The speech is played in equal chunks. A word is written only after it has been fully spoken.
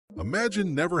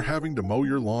Imagine never having to mow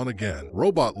your lawn again.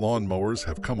 Robot lawn mowers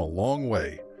have come a long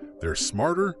way. They're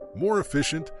smarter, more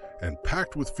efficient, and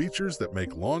packed with features that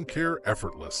make lawn care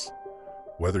effortless.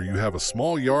 Whether you have a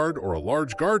small yard or a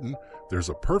large garden, there's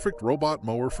a perfect robot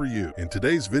mower for you. In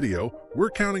today's video,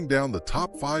 we're counting down the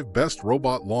top 5 best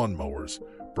robot lawn mowers,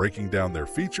 breaking down their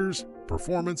features,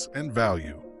 performance, and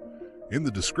value. In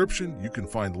the description, you can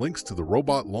find links to the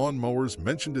robot lawn mowers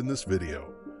mentioned in this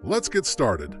video. Let's get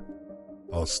started.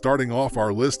 Starting off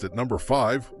our list at number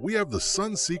 5, we have the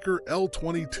SUNSEEKER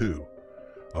L22,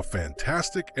 a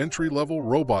fantastic entry-level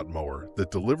robot mower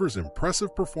that delivers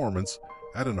impressive performance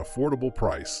at an affordable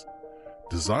price.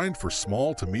 Designed for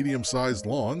small to medium-sized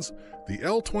lawns, the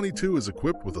L22 is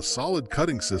equipped with a solid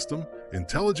cutting system,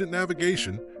 intelligent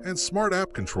navigation, and smart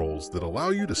app controls that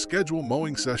allow you to schedule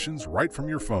mowing sessions right from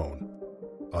your phone.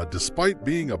 Despite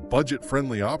being a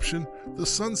budget-friendly option, the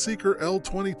SUNSEEKER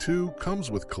L22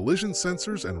 comes with collision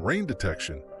sensors and rain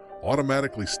detection,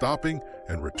 automatically stopping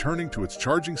and returning to its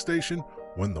charging station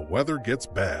when the weather gets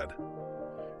bad.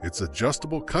 Its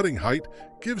adjustable cutting height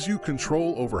gives you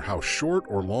control over how short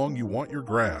or long you want your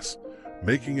grass,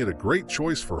 making it a great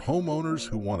choice for homeowners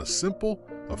who want a simple,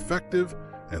 effective,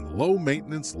 and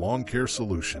low-maintenance lawn care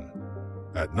solution.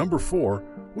 At number 4,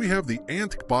 we have the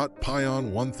ANTHBOT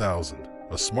Pion 1000,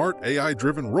 a smart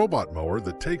AI-driven robot mower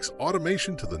that takes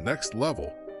automation to the next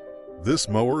level. This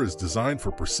mower is designed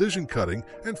for precision cutting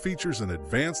and features an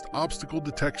advanced obstacle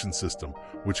detection system,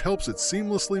 which helps it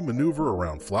seamlessly maneuver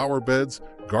around flower beds,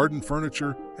 garden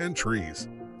furniture, and trees.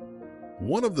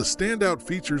 One of the standout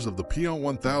features of the Pion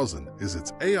 1000 is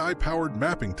its AI-powered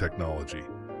mapping technology.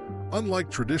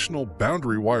 Unlike traditional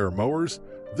boundary wire mowers,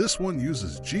 this one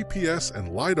uses GPS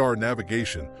and LiDAR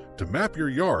navigation to map your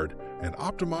yard and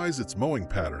optimize its mowing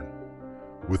pattern.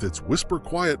 With its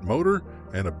whisper-quiet motor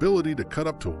and ability to cut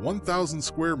up to 1,000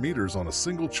 square meters on a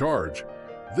single charge,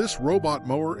 this robot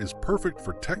mower is perfect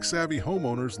for tech-savvy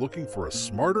homeowners looking for a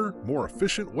smarter, more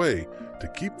efficient way to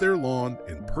keep their lawn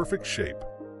in perfect shape.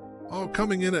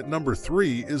 Coming in at number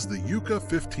 3 is the YUKA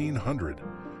 1500,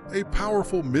 a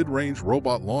powerful mid-range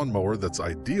robot lawnmower that's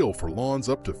ideal for lawns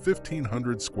up to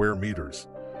 1,500 square meters.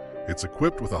 It's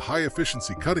equipped with a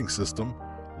high-efficiency cutting system,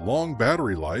 long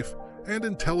battery life, and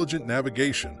intelligent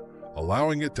navigation,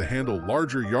 allowing it to handle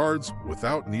larger yards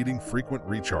without needing frequent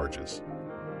recharges.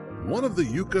 One of the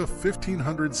YUKA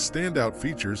 1500's standout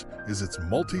features is its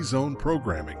multi-zone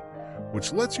programming,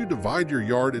 which lets you divide your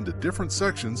yard into different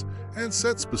sections and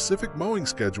set specific mowing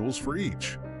schedules for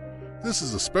each. This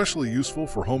is especially useful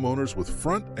for homeowners with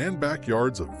front and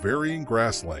backyards of varying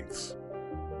grass lengths.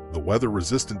 The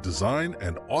weather-resistant design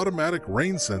and automatic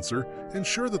rain sensor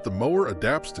ensure that the mower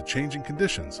adapts to changing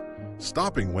conditions,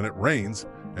 stopping when it rains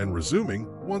and resuming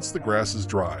once the grass is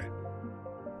dry.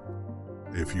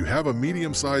 If you have a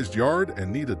medium-sized yard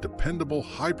and need a dependable,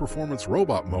 high-performance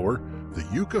robot mower, the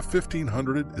YUKA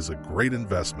 1500 is a great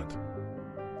investment.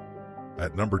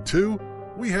 At number 2,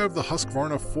 we have the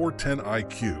Husqvarna 410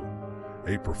 IQ,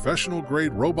 a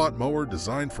professional-grade robot mower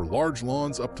designed for large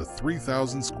lawns up to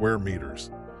 3,000 square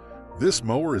meters. This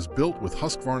mower is built with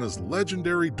Husqvarna's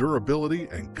legendary durability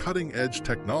and cutting-edge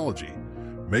technology,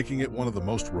 making it one of the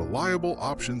most reliable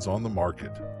options on the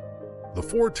market. The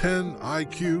 410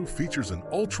 IQ features an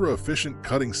ultra-efficient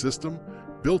cutting system,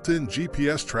 built-in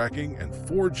GPS tracking, and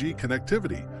 4G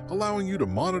connectivity, allowing you to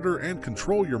monitor and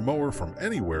control your mower from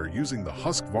anywhere using the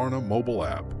Husqvarna mobile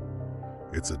app.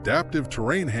 Its adaptive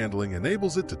terrain handling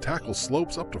enables it to tackle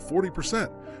slopes up to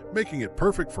 40%, making it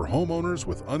perfect for homeowners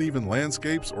with uneven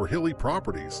landscapes or hilly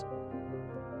properties.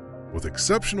 With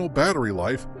exceptional battery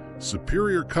life,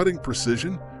 superior cutting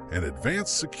precision, and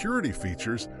advanced security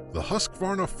features, the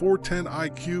Husqvarna 410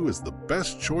 IQ is the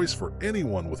best choice for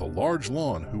anyone with a large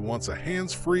lawn who wants a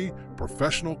hands-free,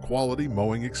 professional-quality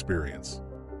mowing experience.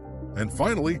 And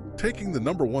finally, taking the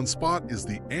number 1 spot is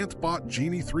the ANTHBOT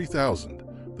Genie 3000,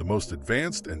 the most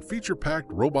advanced and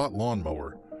feature-packed robot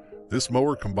lawnmower. This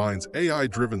mower combines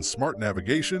AI-driven smart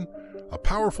navigation, a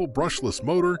powerful brushless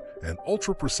motor, and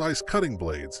ultra-precise cutting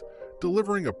blades,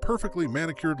 delivering a perfectly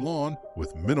manicured lawn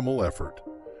with minimal effort.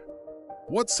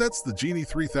 What sets the Genie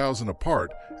 3000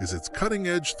 apart is its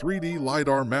cutting-edge 3D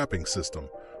LiDAR mapping system,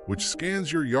 which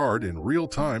scans your yard in real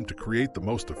time to create the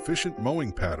most efficient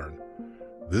mowing pattern.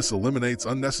 This eliminates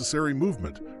unnecessary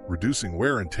movement, reducing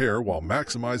wear and tear while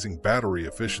maximizing battery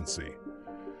efficiency.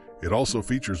 It also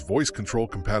features voice control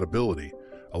compatibility,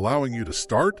 allowing you to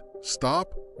start,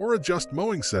 stop, or adjust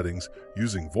mowing settings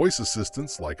using voice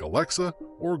assistants like Alexa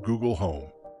or Google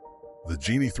Home. The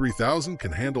Genie 3000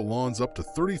 can handle lawns up to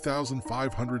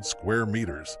 30,500 square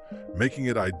meters, making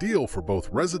it ideal for both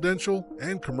residential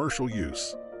and commercial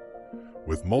use.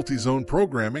 With multi-zone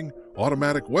programming,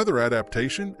 automatic weather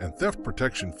adaptation, and theft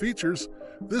protection features,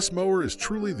 this mower is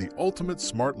truly the ultimate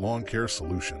smart lawn care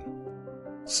solution.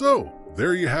 So,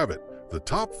 there you have it, the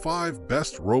top 5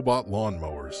 best robot lawn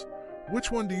mowers.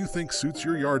 Which one do you think suits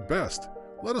your yard best?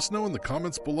 Let us know in the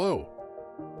comments below.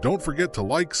 Don't forget to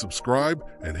like, subscribe,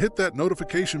 and hit that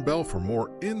notification bell for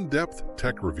more in-depth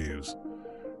tech reviews.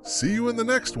 See you in the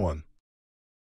next one.